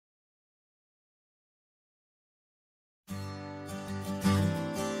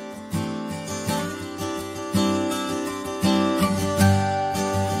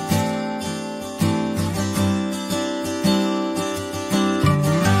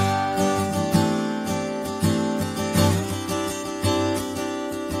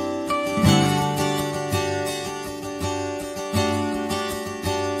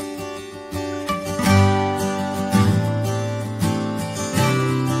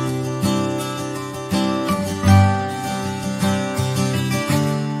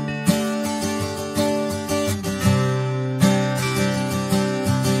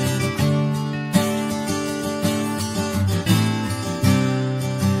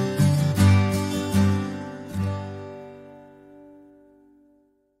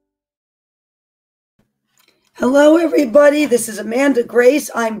Hello, everybody. This is Amanda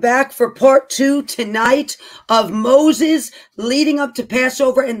Grace. I'm back for part 2 tonight of Moses leading up to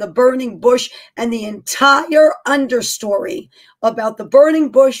Passover and the burning bush and the entire understory about the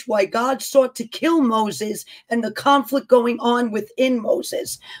burning bush, why God sought to kill Moses and the conflict going on within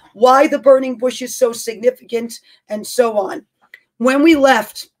Moses, why the burning bush is so significant, and so on. When we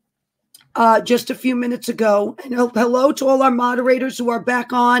left just a few minutes ago, and hello to all our moderators who are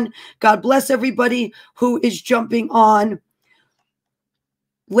back on. God bless everybody who is jumping on.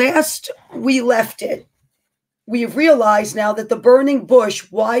 Last we left it, we have realized now that the burning bush,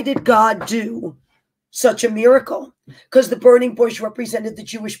 why did God do such a miracle? Because the burning bush represented the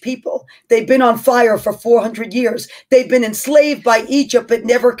Jewish people. They've been on fire for 400 years. They've been enslaved by Egypt, but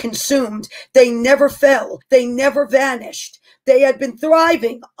never consumed. They never fell. They never vanished. They had been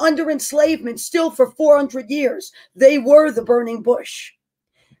thriving under enslavement still for 400 years. They were the burning bush.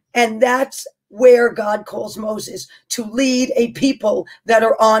 And that's where God calls Moses to lead a people that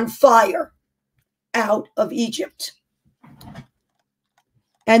are on fire out of Egypt.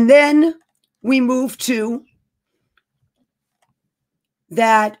 And then we move to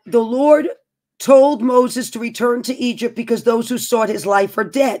that the Lord told Moses to return to Egypt because those who sought his life are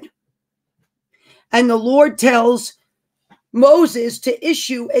dead. And the Lord tells Moses to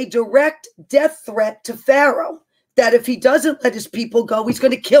issue a direct death threat to Pharaoh, that if he doesn't let his people go, he's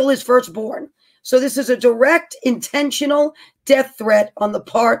going to kill his firstborn. So this is a direct, intentional death threat on the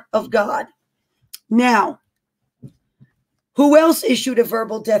part of God. Now, who else issued a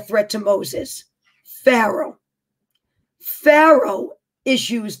verbal death threat to Moses? Pharaoh. Pharaoh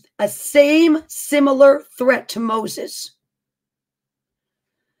issues a similar threat to Moses.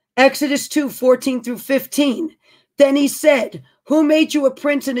 Exodus 2:14 through 15. Then he said, "Who made you a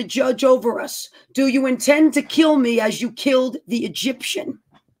prince and a judge over us? Do you intend to kill me as you killed the Egyptian?"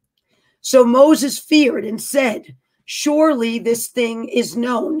 So Moses feared and said, "Surely this thing is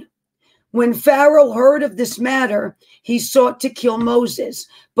known." When Pharaoh heard of this matter, he sought to kill Moses.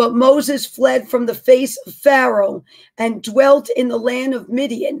 But Moses fled from the face of Pharaoh and dwelt in the land of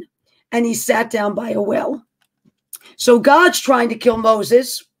Midian, and he sat down by a well. So God's trying to kill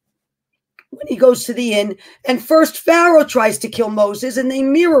Moses when he goes to the inn, and first Pharaoh tries to kill Moses, and they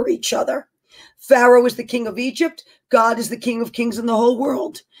mirror each other. Pharaoh is the king of Egypt. God is the king of kings in the whole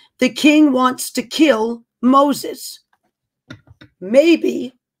world. The king wants to kill Moses.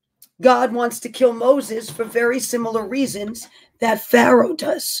 Maybe God wants to kill Moses for very similar reasons that Pharaoh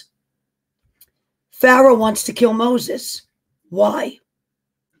does. Pharaoh wants to kill Moses. Why?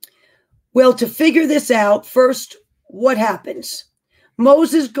 Well, to figure this out, first, what happens?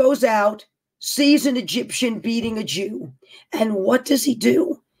 Moses goes out, sees an Egyptian beating a Jew. And what does he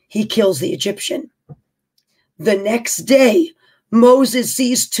do? He kills the Egyptian. The next day, Moses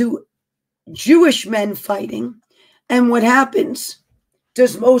sees two Jewish men fighting. And what happens?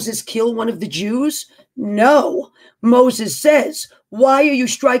 Does Moses kill one of the Jews? No. Moses says, "Why are you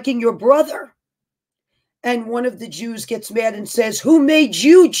striking your brother?" And one of the Jews gets mad and says, "Who made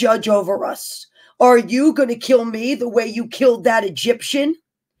you judge over us? Are you going to kill me the way you killed that Egyptian?"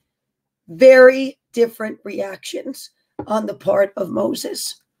 Very different reactions on the part of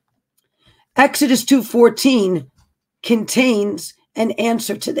Moses. Exodus 2:14 contains an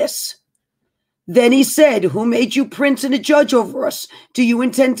answer to this. Then he said, "Who made you prince and a judge over us? Do you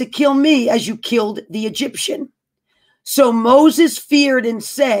intend to kill me as you killed the Egyptian?" So Moses feared and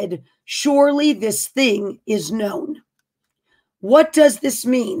said, "Surely this thing is known." What does this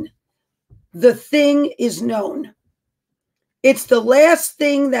mean? The thing is known. It's the last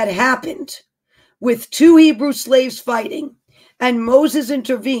thing that happened with two Hebrew slaves fighting, and Moses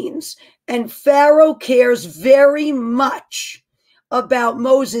intervenes, and Pharaoh cares very much about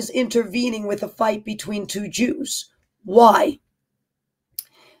Moses intervening with a fight between two Jews. Why?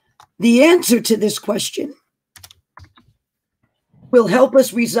 The answer to this question will help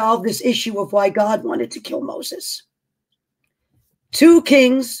us resolve this issue of why God wanted to kill Moses. Two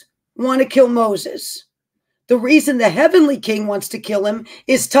kings want to kill Moses. The reason the heavenly king wants to kill him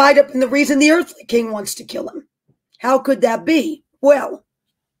is tied up in the reason the earthly king wants to kill him. How could that be? Well,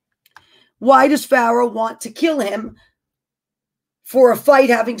 why does Pharaoh want to kill him for a fight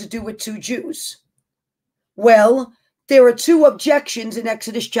having to do with two Jews? Well, there are two objections in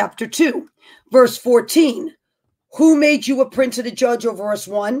Exodus chapter 2, verse 14. Who made you a prince and a judge over us?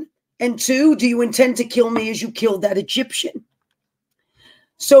 1. And 2, do you intend to kill me as you killed that Egyptian?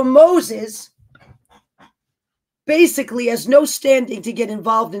 So Moses basically has no standing to get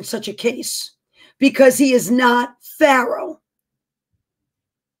involved in such a case because he is not Pharaoh.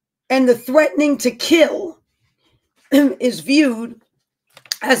 And the threatening to kill is viewed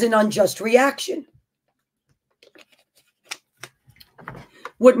as an unjust reaction.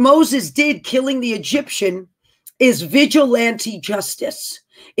 What Moses did, killing the Egyptian, is vigilante justice.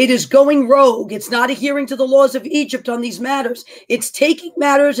 It is going rogue. It's not adhering to the laws of Egypt on these matters. It's taking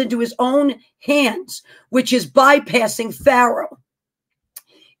matters into his own hands, which is bypassing Pharaoh.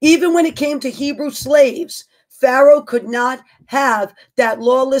 Even when it came to Hebrew slaves, Pharaoh could not have that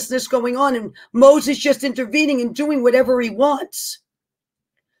lawlessness going on, and Moses just intervening and doing whatever he wants.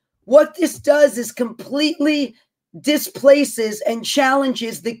 What this does is completely displaces and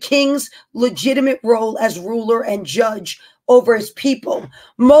challenges the king's legitimate role as ruler and judge over his people.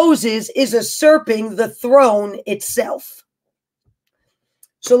 Moses is usurping the throne itself.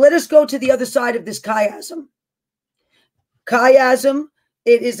 So let us go to the other side of this chiasm. Chiasm,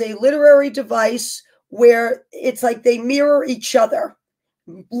 it is a literary device where it's like they mirror each other,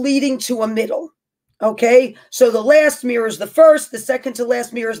 leading to a middle. Okay, so the last mirrors the first, the second to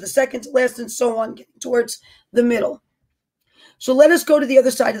last mirrors the second to last, and so on, getting towards the middle. So let us go to the other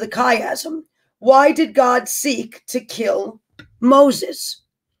side of the chiasm. Why did God seek to kill Moses?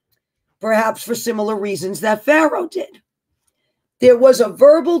 Perhaps for similar reasons that Pharaoh did. There was a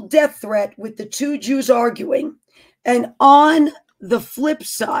verbal death threat with the two Jews arguing, and on the flip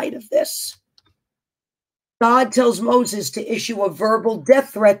side of this, God tells Moses to issue a verbal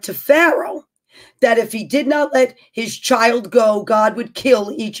death threat to Pharaoh, that if he did not let his child go, God would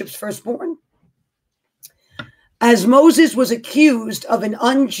kill Egypt's firstborn. As Moses was accused of an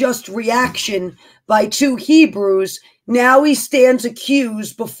unjust reaction by two Hebrews, now he stands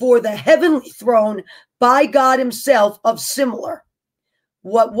accused before the heavenly throne by God himself of similar.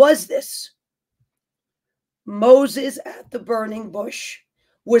 What was this? Moses at the burning bush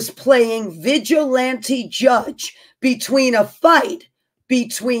was playing vigilante judge between a fight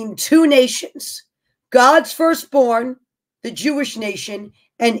between two nations, God's firstborn, the Jewish nation,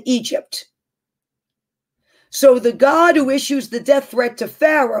 and Egypt. So the God who issues the death threat to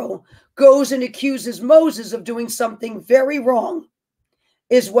Pharaoh goes and accuses Moses of doing something very wrong,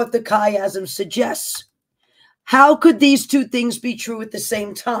 is what the chiasm suggests. How could these two things be true at the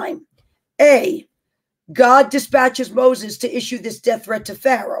same time? A, God dispatches Moses to issue this death threat to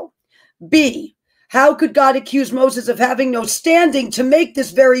Pharaoh. B, how could God accuse Moses of having no standing to make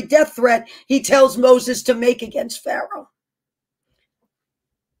this very death threat he tells Moses to make against Pharaoh?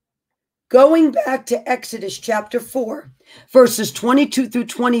 Going back to Exodus chapter 4, verses 22 through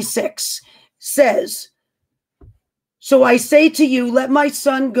 26, says, "So I say to you, let my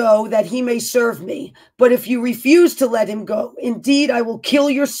son go that he may serve me. But if you refuse to let him go, indeed I will kill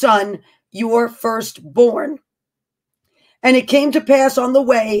your son, your firstborn." And it came to pass on the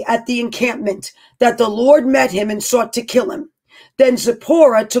way at the encampment that the Lord met him and sought to kill him. Then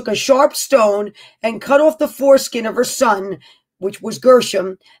Zipporah took a sharp stone and cut off the foreskin of her son, which was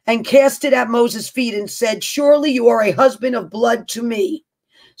Gershom, and cast it at Moses' feet and said, "Surely you are a husband of blood to me."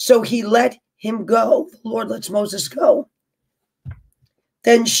 So he let him go. The Lord lets Moses go.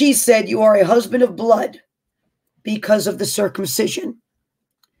 Then she said, "You are a husband of blood because of the circumcision."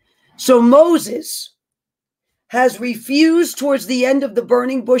 So Moses has refused towards the end of the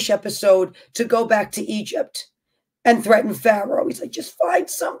burning bush episode to go back to Egypt and threaten Pharaoh. He's like, just find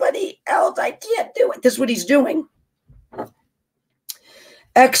somebody else. I can't do it. This is what he's doing.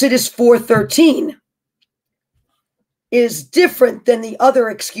 Exodus 4:13 is different than the other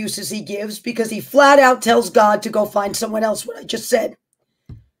excuses he gives because he flat out tells God to go find someone else, what I just said.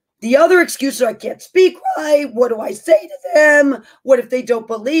 The other excuses are, I can't speak right. What do I say to them? What if they don't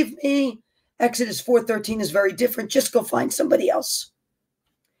believe me? Exodus 4:13 is very different. Just go find somebody else.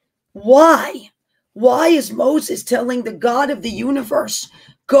 Why? Why is Moses telling the God of the universe,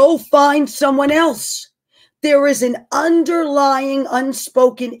 go find someone else? There is an underlying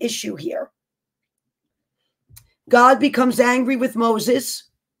unspoken issue here. God becomes angry with Moses.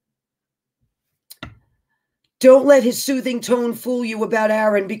 Don't let his soothing tone fool you about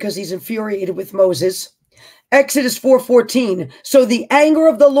Aaron because he's infuriated with Moses. Exodus 4:14, so the anger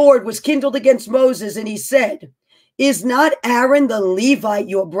of the Lord was kindled against Moses, and he said, "Is not Aaron the Levite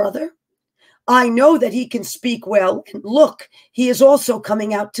your brother? I know that he can speak well, and look, he is also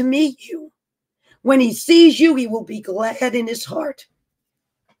coming out to meet you. When he sees you, he will be glad in his heart."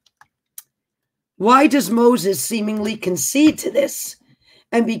 Why does Moses seemingly concede to this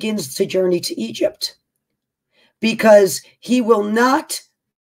and begins to journey to Egypt? Because he will not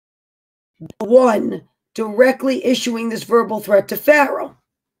be the one directly issuing this verbal threat to Pharaoh.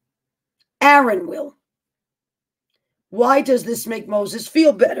 Aaron will. Why does this make Moses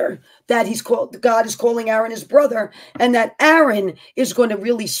feel better that God is calling Aaron his brother and that Aaron is going to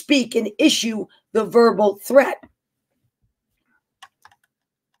really speak and issue the verbal threat?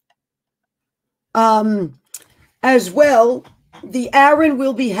 As well, the Aaron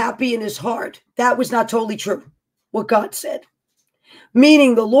will be happy in his heart. That was not totally true, what God said.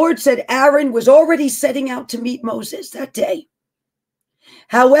 Meaning the Lord said Aaron was already setting out to meet Moses that day.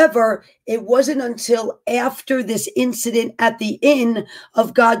 However, it wasn't until after this incident at the inn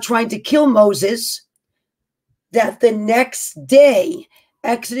of God trying to kill Moses that the next day,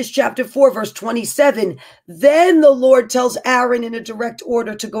 Exodus chapter 4, verse 27, then the Lord tells Aaron in a direct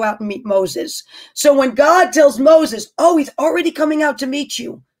order to go out and meet Moses. So when God tells Moses, oh, he's already coming out to meet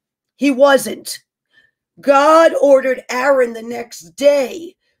you, he wasn't. God ordered Aaron the next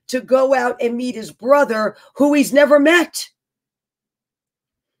day to go out and meet his brother who he's never met.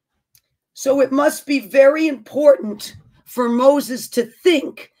 So it must be very important for Moses to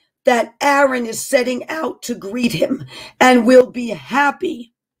think that Aaron is setting out to greet him and will be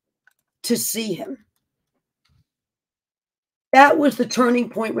happy to see him. That was the turning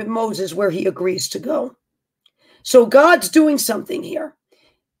point with Moses where he agrees to go. So God's doing something here.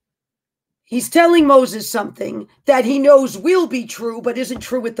 He's telling Moses something that he knows will be true, but isn't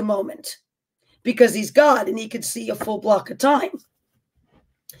true at the moment because he's God and he can see a full block of time.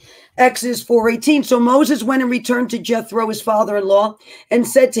 Exodus 4:18. So Moses went and returned to Jethro, his father-in-law, and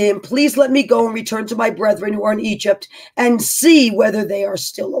said to him, please let me go and return to my brethren who are in Egypt and see whether they are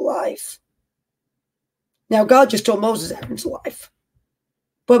still alive. Now, God just told Moses Aaron's alive.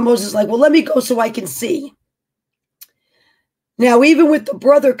 But Moses is like, well, let me go so I can see. Now, even with the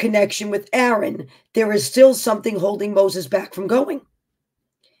brother connection with Aaron, there is still something holding Moses back from going.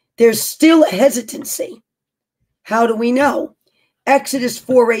 There's still a hesitancy. How do we know? Exodus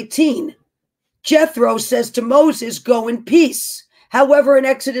 4:18, Jethro says to Moses, go in peace. However, in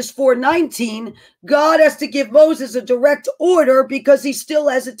Exodus 4:19, God has to give Moses a direct order because he's still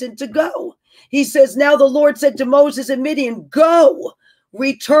hesitant to go. He says, now the Lord said to Moses and Midian, go,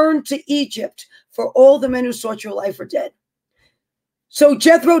 return to Egypt, for all the men who sought your life are dead. So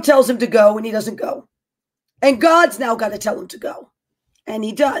Jethro tells him to go and he doesn't go. And God's now got to tell him to go. And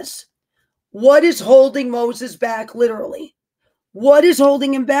he does. What is holding Moses back literally? What is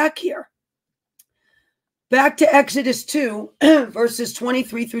holding him back here? Back to Exodus 2, verses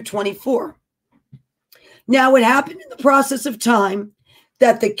 23 through 24. Now it happened in the process of time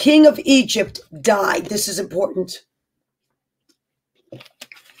that the king of Egypt died. This is important.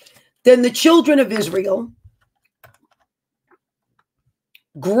 Then the children of Israel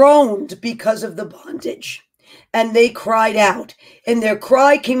groaned because of the bondage, and they cried out, and their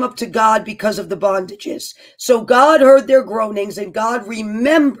cry came up to God because of the bondages. So God heard their groanings, and God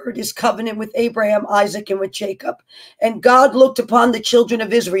remembered his covenant with Abraham, Isaac, and with Jacob. And God looked upon the children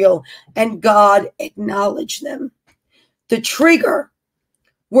of Israel, and God acknowledged them. The trigger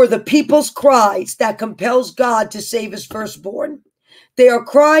were the people's cries that compels God to save his firstborn. They are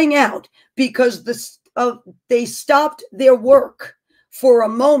crying out because they stopped their work for a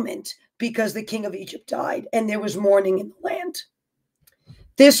moment because the king of Egypt died and there was mourning in the land.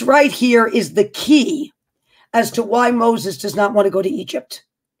 This right here is the key as to why Moses does not want to go to Egypt.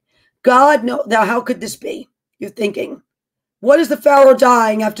 God knows. Now, how could this be? You're thinking, what does the Pharaoh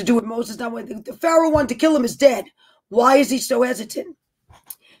dying have to do with Moses not wanting? The Pharaoh wanted to kill him is dead. Why is he so hesitant?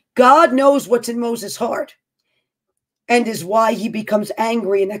 God knows what's in Moses' heart and is why he becomes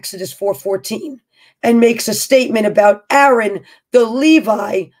angry in Exodus 4:14 and makes a statement about Aaron, the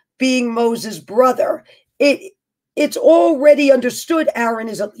Levi, being Moses' brother. It's already understood Aaron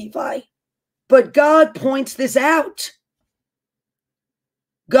is a Levi, but God points this out.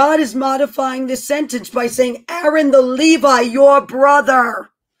 God is modifying this sentence by saying, Aaron the Levi, your brother.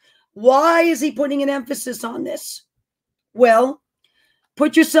 Why is he putting an emphasis on this? Well,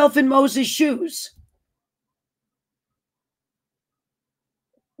 put yourself in Moses' shoes.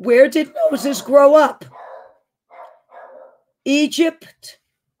 Where did Moses grow up? Egypt,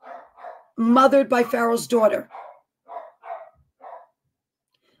 mothered by Pharaoh's daughter.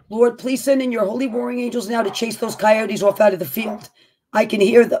 Lord, please send in your holy warring angels now to chase those coyotes off out of the field. I can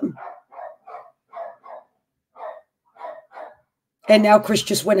hear them. And now Chris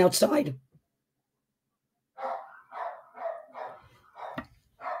just went outside.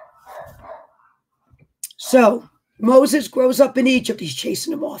 So Moses grows up in Egypt. He's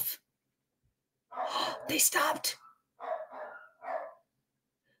chasing them off. They stopped.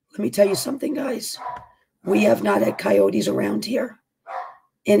 Let me tell you something, guys. We have not had coyotes around here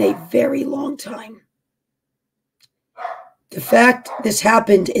in a very long time. The fact this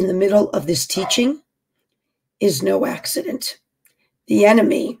happened in the middle of this teaching is no accident. The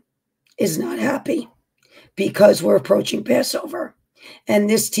enemy is not happy because we're approaching Passover. And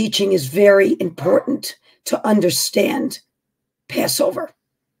this teaching is very important to understand Passover.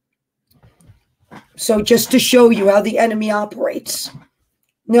 So just to show you how the enemy operates.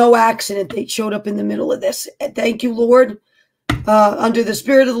 No accident they showed up in the middle of this. And thank you, Lord. Under the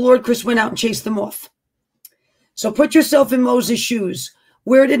Spirit of the Lord, Chris went out and chased them off. So put yourself in Moses' shoes.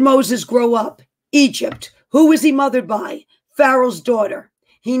 Where did Moses grow up? Egypt. Who was he mothered by? Pharaoh's daughter.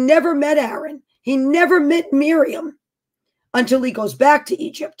 He never met Aaron. He never met Miriam until he goes back to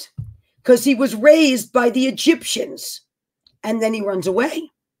Egypt, because he was raised by the Egyptians, and then he runs away.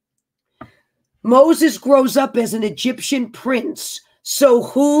 Moses grows up as an Egyptian prince. So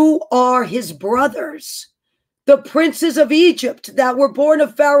who are his brothers? The princes of Egypt that were born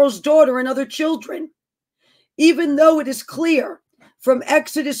of Pharaoh's daughter and other children. Even though it is clear from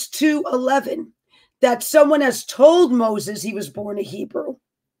Exodus 2:11 that someone has told Moses he was born a Hebrew,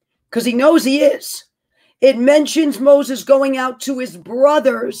 because he knows he is. It mentions Moses going out to his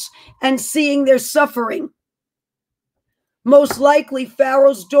brothers and seeing their suffering. Most likely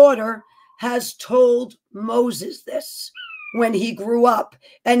Pharaoh's daughter has told Moses this when he grew up,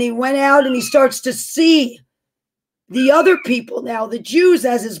 and he went out and he starts to see the other people now, the Jews,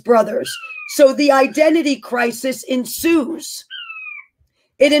 as his brothers. So the identity crisis ensues.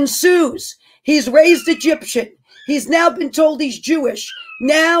 It ensues. He's raised Egyptian. He's now been told he's Jewish.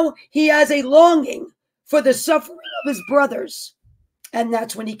 Now he has a longing for the suffering of his brothers. And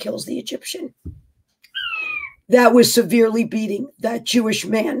that's when he kills the Egyptian. That was severely beating that Jewish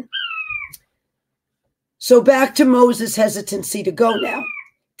man. So back to Moses' hesitancy to go now.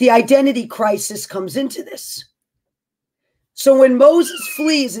 The identity crisis comes into this. So when Moses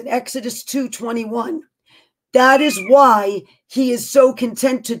flees in Exodus 2:21, that is why he is so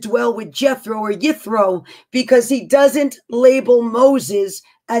content to dwell with Jethro or Yithro, because he doesn't label Moses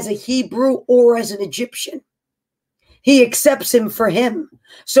as a Hebrew or as an Egyptian. He accepts him for him.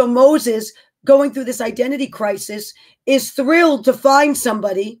 So Moses, going through this identity crisis, is thrilled to find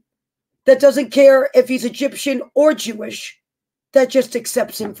somebody that doesn't care if he's Egyptian or Jewish, that just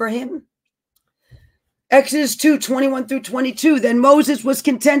accepts him for him. Exodus 2:21 through 22, then Moses was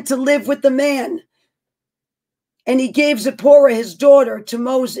content to live with the man, and he gave Zipporah his daughter to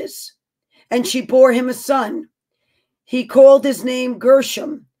Moses, and she bore him a son. He called his name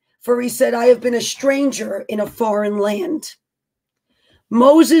Gershom, for he said, I have been a stranger in a foreign land.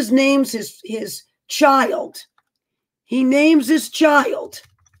 Moses names his child. He names his child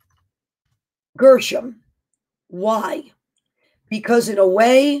Gershom. Why? Because in a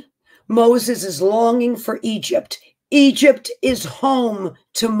way, Moses is longing for Egypt. Egypt is home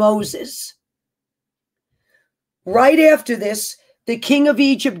to Moses. Right after this, the king of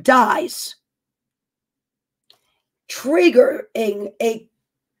Egypt dies, triggering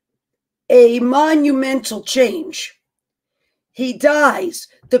a monumental change. He dies.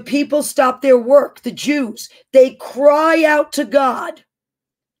 The people stop their work. The Jews, they cry out to God.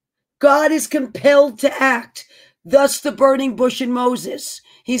 God is compelled to act. Thus the burning bush in Moses.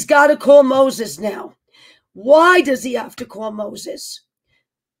 He's got to call Moses now. Why does he have to call Moses?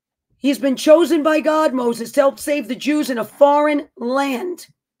 He's been chosen by God, Moses, to help save the Jews in a foreign land.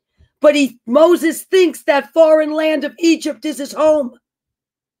 But Moses thinks that foreign land of Egypt is his home.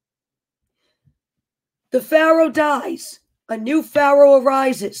 The Pharaoh dies. A new Pharaoh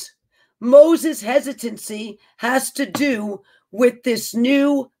arises. Moses' hesitancy has to do with this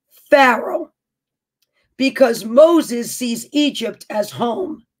new Pharaoh, because Moses sees Egypt as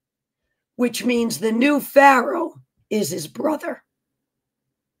home, which means the new Pharaoh is his brother,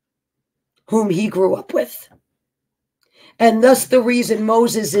 whom he grew up with. And thus the reason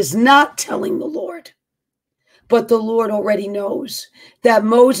Moses is not telling the Lord. But the Lord already knows that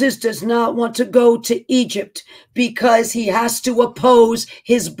Moses does not want to go to Egypt because he has to oppose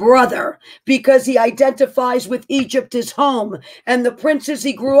his brother, because he identifies with Egypt as home, and the princes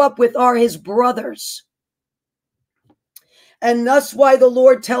he grew up with are his brothers. And thus why the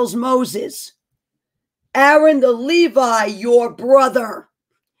Lord tells Moses, Aaron the Levi, your brother.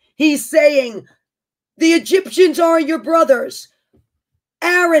 He's saying, the Egyptians aren't your brothers.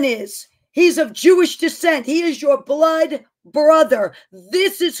 Aaron is. He's of Jewish descent. He is your blood brother.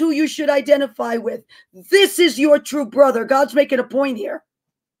 This is who you should identify with. This is your true brother. God's making a point here.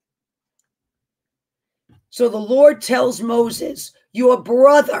 So the Lord tells Moses, your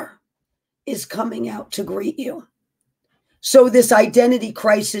brother is coming out to greet you. So this identity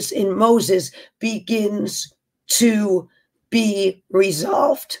crisis in Moses begins to be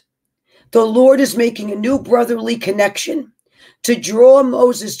resolved. The Lord is making a new brotherly connection to draw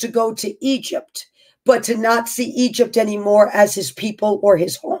Moses to go to Egypt, but to not see Egypt anymore as his people or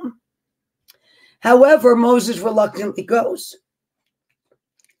his home. However, Moses reluctantly goes.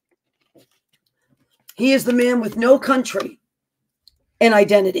 He is the man with no country and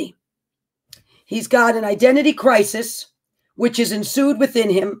identity. He's got an identity crisis, which is ensued within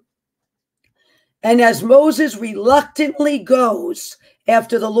him. And as Moses reluctantly goes,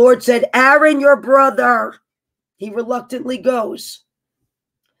 after the Lord said, Aaron, your brother, he reluctantly goes.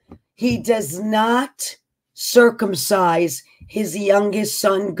 He does not circumcise his youngest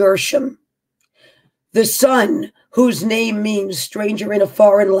son, Gershom, the son whose name means stranger in a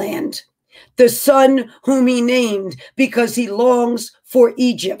foreign land, the son whom he named because he longs for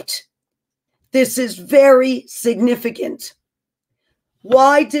Egypt. This is very significant.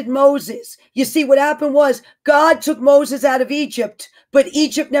 Why did Moses? You see, what happened was God took Moses out of Egypt, but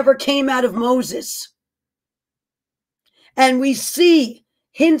Egypt never came out of Moses. And we see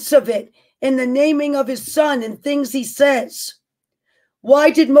hints of it in the naming of his son and things he says. Why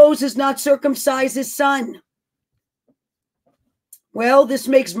did Moses not circumcise his son? Well, this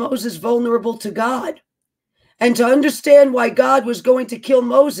makes Moses vulnerable to God. And to understand why God was going to kill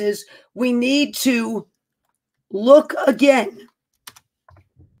Moses, we need to look again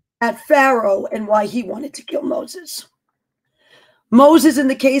at Pharaoh and why he wanted to kill Moses. Moses, in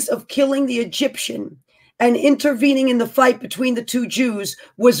the case of killing the Egyptian and intervening in the fight between the two Jews,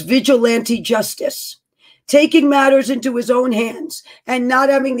 was vigilante justice, taking matters into his own hands and not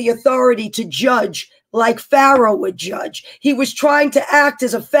having the authority to judge like Pharaoh would judge. He was trying to act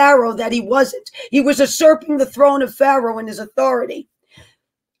as a Pharaoh that he wasn't. He was usurping the throne of Pharaoh in his authority.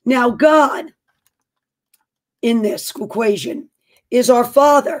 Now, God, in this equation, is our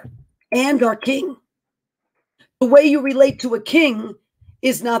father and our king. The way you relate to a king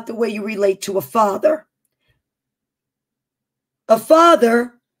is not the way you relate to a father. A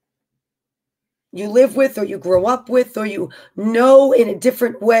father you live with, or you grow up with, or you know in a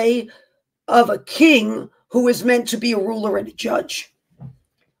different way of a king who is meant to be a ruler and a judge.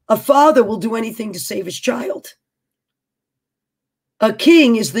 A father will do anything to save his child. A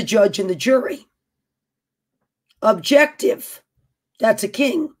king is the judge and the jury. Objective. That's a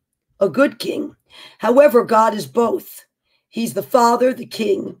king, a good king. However, God is both. He's the father, the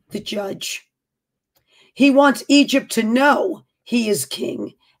king, the judge. He wants Egypt to know he is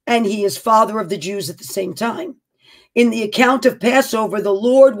king and he is father of the Jews at the same time. In the account of Passover, the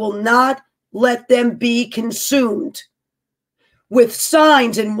Lord will not let them be consumed with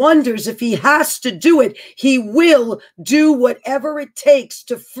signs and wonders. If he has to do it, he will do whatever it takes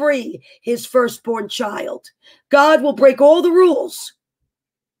to free his firstborn child. God will break all the rules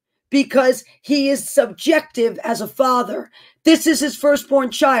because he is subjective as a father. This is his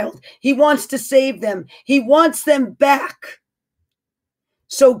firstborn child. He wants to save them. He wants them back.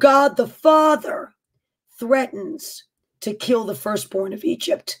 So God the Father threatens to kill the firstborn of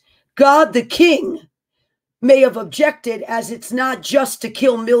Egypt. God the King may have objected, as it's not just to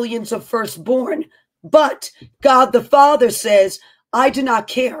kill millions of firstborn, but God the Father says, I do not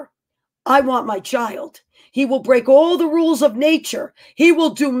care. I want my child. He will break all the rules of nature. He will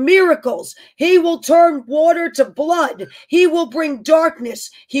do miracles. He will turn water to blood. He will bring darkness.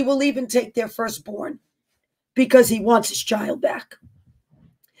 He will even take their firstborn because he wants his child back.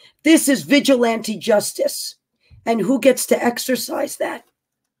 This is vigilante justice. And who gets to exercise that?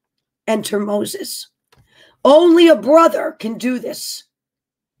 Enter Moses. Only a brother can do this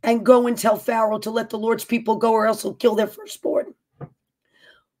and go and tell Pharaoh to let the Lord's people go or else he'll kill their firstborn.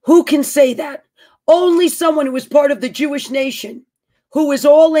 Who can say that? Only someone who is part of the Jewish nation, who is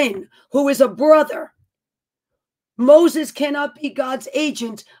all in, who is a brother. Moses cannot be God's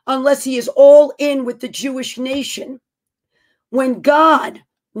agent unless he is all in with the Jewish nation. When God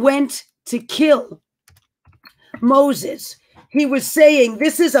went to kill Moses, he was saying,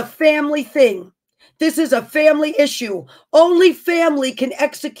 this is a family thing. This is a family issue. Only family can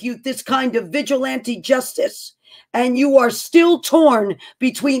execute this kind of vigilante justice. And you are still torn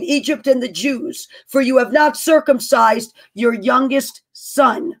between Egypt and the Jews, for you have not circumcised your youngest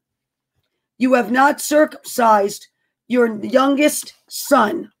son. You have not circumcised your youngest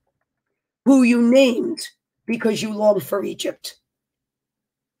son, who you named because you long for Egypt.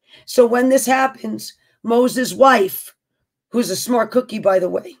 So when this happens, Moses' wife, who's a smart cookie, by the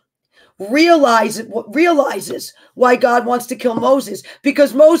way, realizes why God wants to kill Moses,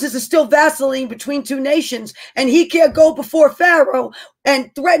 because Moses is still vacillating between two nations, and he can't go before Pharaoh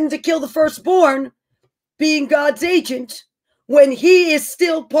and threaten to kill the firstborn, being God's agent, when he is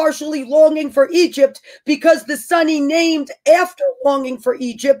still partially longing for Egypt, because the son he named after longing for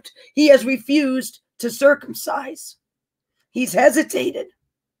Egypt, he has refused to circumcise. He's hesitated.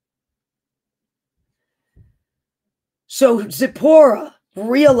 So Zipporah,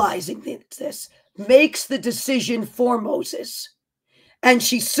 realizing this, makes the decision for Moses. And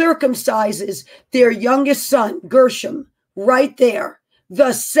she circumcises their youngest son, Gershom, right there,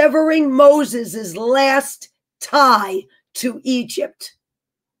 thus severing Moses' last tie to Egypt,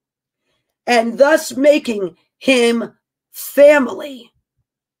 and thus making him family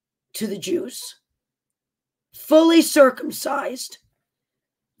to the Jews, fully circumcised.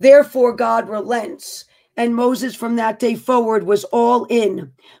 Therefore, God relents, and Moses from that day forward was all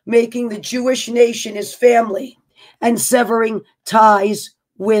in, making the Jewish nation his family and severing ties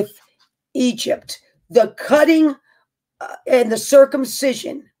with Egypt. The cutting and the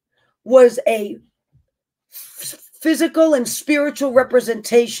circumcision was a physical and spiritual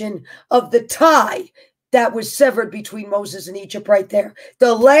representation of the tie that was severed between Moses and Egypt right there.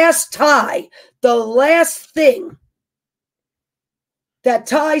 The last tie, the last thing that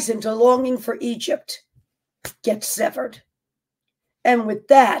ties him to longing for Egypt gets severed. And with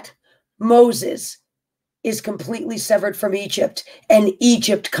that, Moses is completely severed from Egypt, and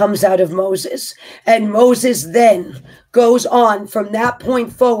Egypt comes out of Moses. And Moses then goes on from that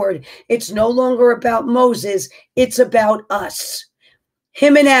point forward. It's no longer about Moses, it's about us.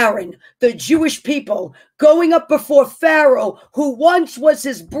 Him and Aaron, the Jewish people, going up before Pharaoh, who once was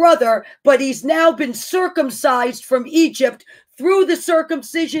his brother, but he's now been circumcised from Egypt through the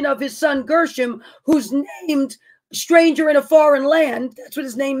circumcision of his son Gershom, who's named stranger in a foreign land. That's what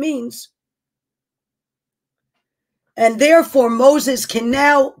his name means. And therefore, Moses can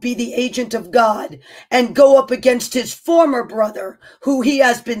now be the agent of God and go up against his former brother, who he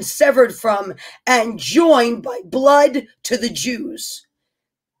has been severed from and joined by blood to the Jews.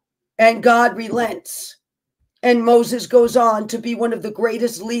 And God relents. And Moses goes on to be one of the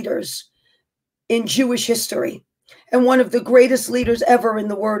greatest leaders in Jewish history and one of the greatest leaders ever in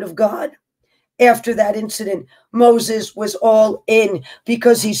the Word of God. After that incident, Moses was all in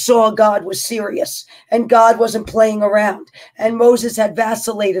because he saw God was serious and God wasn't playing around. And Moses had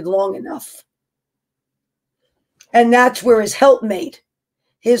vacillated long enough. And that's where his helpmate,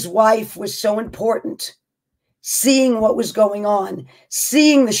 his wife, was so important. Seeing what was going on,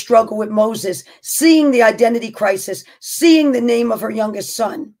 seeing the struggle with Moses, seeing the identity crisis, seeing the name of her youngest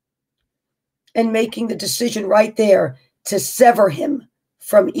son, and making the decision right there to sever him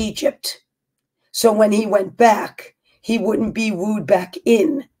from Egypt. So when he went back, he wouldn't be wooed back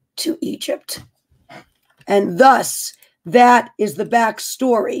in to Egypt. And thus, that is the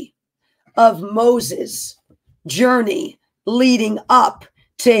backstory of Moses' journey leading up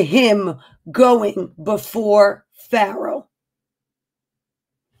to him going before Pharaoh.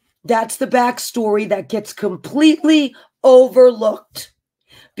 That's the backstory that gets completely overlooked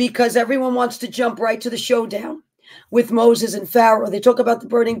because everyone wants to jump right to the showdown with Moses and Pharaoh. They talk about the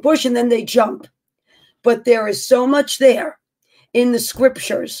burning bush and then they jump. But there is so much there in the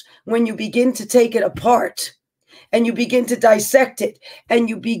scriptures when you begin to take it apart and you begin to dissect it and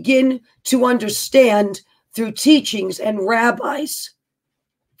you begin to understand through teachings and rabbis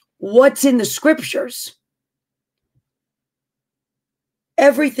what's in the scriptures.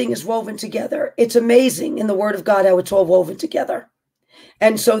 Everything is woven together. It's amazing in the Word of God how it's all woven together.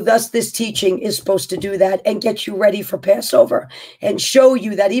 And so thus this teaching is supposed to do that and get you ready for Passover and show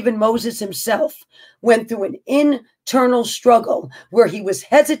you that even Moses himself went through an internal struggle where he was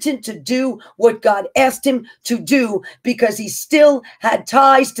hesitant to do what God asked him to do because he still had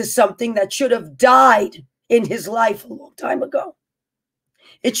ties to something that should have died in his life a long time ago.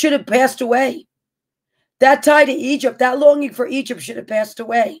 It should have passed away. That tie to Egypt, that longing for Egypt should have passed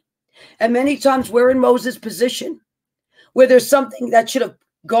away. And many times we're in Moses' position where there's something that should have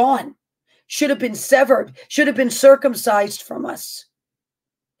gone, should have been severed, should have been circumcised from us.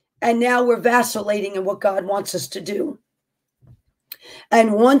 And now we're vacillating in what God wants us to do.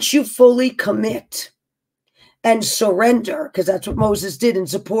 And once you fully commit and surrender, because that's what Moses did in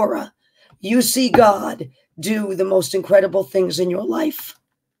Zipporah, you see God do the most incredible things in your life.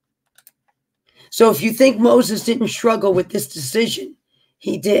 So if you think Moses didn't struggle with this decision,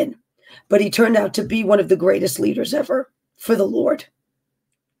 he did. But he turned out to be one of the greatest leaders ever for the Lord.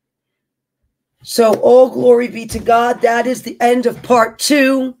 So all glory be to God. That is the end of part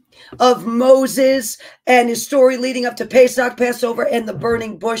 2 of Moses and his story leading up to Pesach, Passover, and the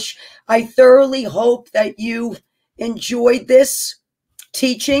burning bush. I thoroughly hope that you enjoyed this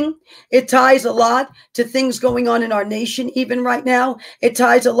teaching. It ties a lot to things going on in our nation even right now. It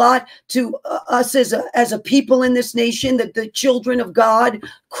ties a lot to us as a people in this nation, that the children of God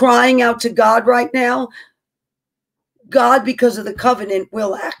crying out to God right now. God, because of the covenant,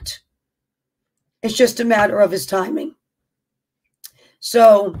 will act. It's just a matter of his timing.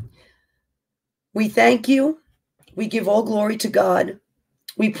 So we thank you. We give all glory to God.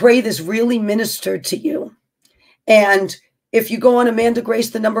 We pray this really ministered to you. And If you go on Amanda Grace,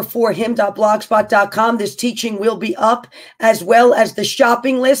 the number 4, him.blogspot.com, this teaching will be up, as well as the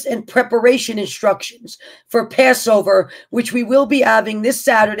shopping list and preparation instructions for Passover, which we will be having this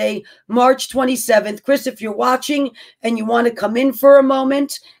Saturday, March 27th. Chris, if you're watching and you want to come in for a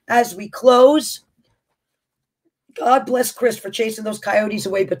moment as we close, God bless Chris for chasing those coyotes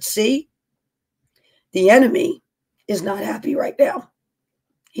away. But see, the enemy is not happy right now.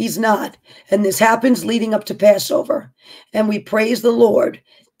 He's not. And this happens leading up to Passover. And we praise the Lord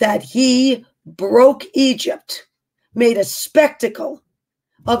that he broke Egypt, made a spectacle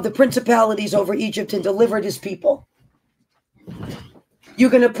of the principalities over Egypt, and delivered his people. You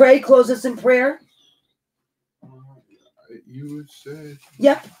going to pray? Close us in prayer? You said.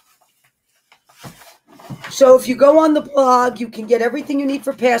 Yep. So if you go on the blog, you can get everything you need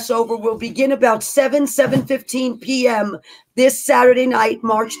for Passover. We'll begin about 7:15 p.m. this Saturday night,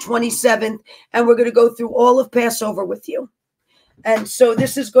 March 27th, and we're going to go through all of Passover with you. And so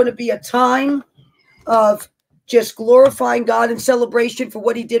this is going to be a time of just glorifying God and celebration for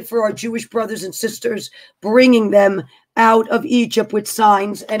what he did for our Jewish brothers and sisters, bringing them out of Egypt with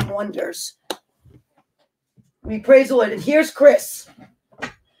signs and wonders. We praise the Lord. And here's Chris.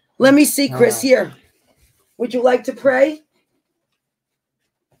 Let me see Chris here. Would you like to pray?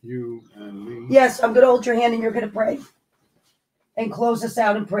 You and me. Yes, I'm going to hold your hand and you're going to pray. And close us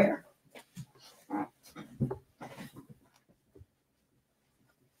out in prayer.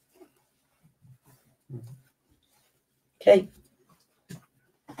 Okay.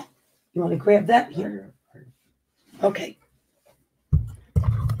 You want to grab that here? Okay.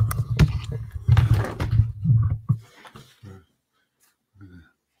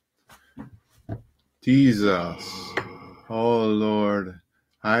 Jesus, oh Lord,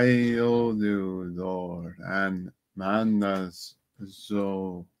 I owe you, Lord, and man's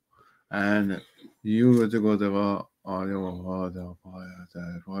soul, and you to go to I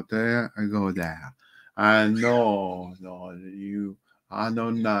go there. I know, Lord, you are no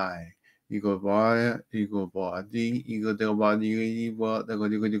lie. You go by, you go body, you go to body, you go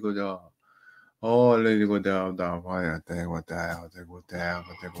to oh, let you go down, fire, they go down, they go down,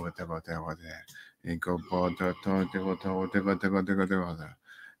 they go down, they go down, they go down.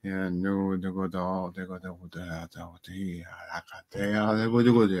 Yeah, no, they go down, they go down.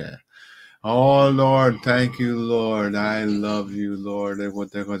 Oh, Lord, thank you, Lord. I love you, Lord. They go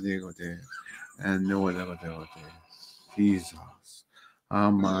down. And no one ever do it. Jesus.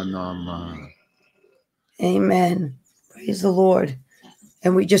 Amen, amen. Amen. Praise the Lord.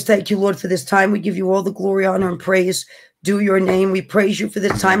 And we just thank you, Lord, for this time. We give you all the glory, honor, and praise. Do your name. We praise you for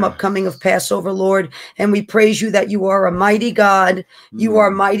this time upcoming of Passover, Lord. And we praise you that you are a mighty God. You are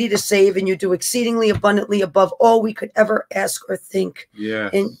mighty to save, and you do exceedingly abundantly above all we could ever ask or think.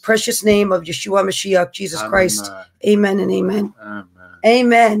 Yes. In precious name of Yeshua Mashiach, Jesus Christ. Amen and amen. Amen.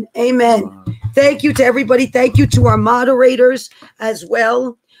 Amen. Amen. Thank you to everybody. Thank you to our moderators as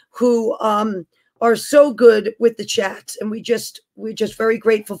well, who are so good with the chat. And we're just very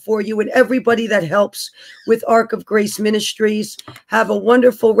grateful for you and everybody that helps with Ark of Grace Ministries. Have a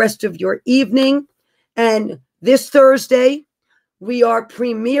wonderful rest of your evening. And this Thursday, we are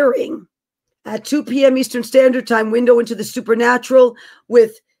premiering at 2 p.m. Eastern Standard Time, Window into the Supernatural,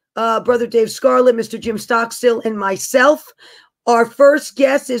 with Brother Dave Scarlett, Mr. Jim Stockstill, and myself. Our first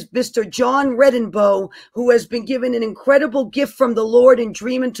guest is Mr. John Redenbow, who has been given an incredible gift from the Lord in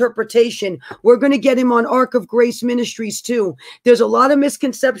dream interpretation. We're going to get him on Ark of Grace Ministries too. There's a lot of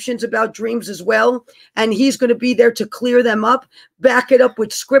misconceptions about dreams as well, and he's going to be there to clear them up, back it up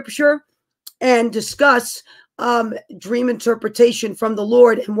with scripture, and discuss dream interpretation from the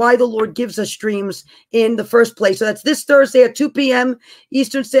Lord and why the Lord gives us dreams in the first place. So that's this Thursday at 2 p.m.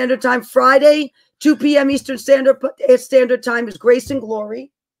 Eastern Standard Time. Friday, 2 p.m. Eastern Standard Time is Grace and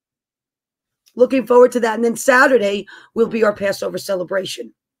Glory. Looking forward to that. And then Saturday will be our Passover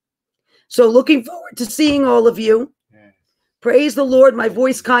celebration. So looking forward to seeing all of you. Yes. Praise the Lord. My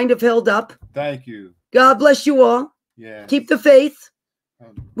voice kind of held up. Thank you. God bless you all. Yes. Keep the faith.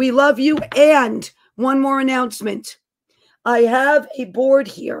 We love you. And one more announcement. I have a board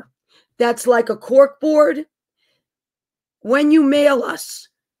here that's like a cork board. When you mail us,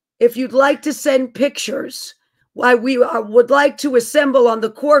 if you'd like to send pictures, we would like to assemble on the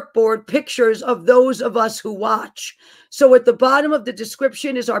cork board pictures of those of us who watch. So at the bottom of the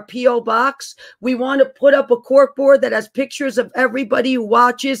description is our P.O. box. We want to put up a cork board that has pictures of everybody who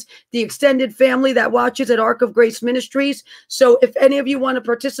watches, the extended family that watches at Ark of Grace Ministries. So if any of you want to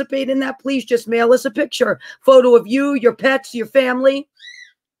participate in that, please just mail us a picture. Photo of you, your pets, your family.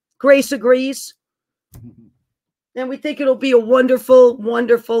 Grace agrees. And we think it'll be a wonderful,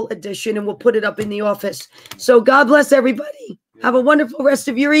 wonderful addition, and we'll put it up in the office. So God bless everybody. Have a wonderful rest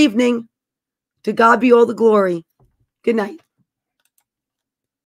of your evening. To God be all the glory. Good night.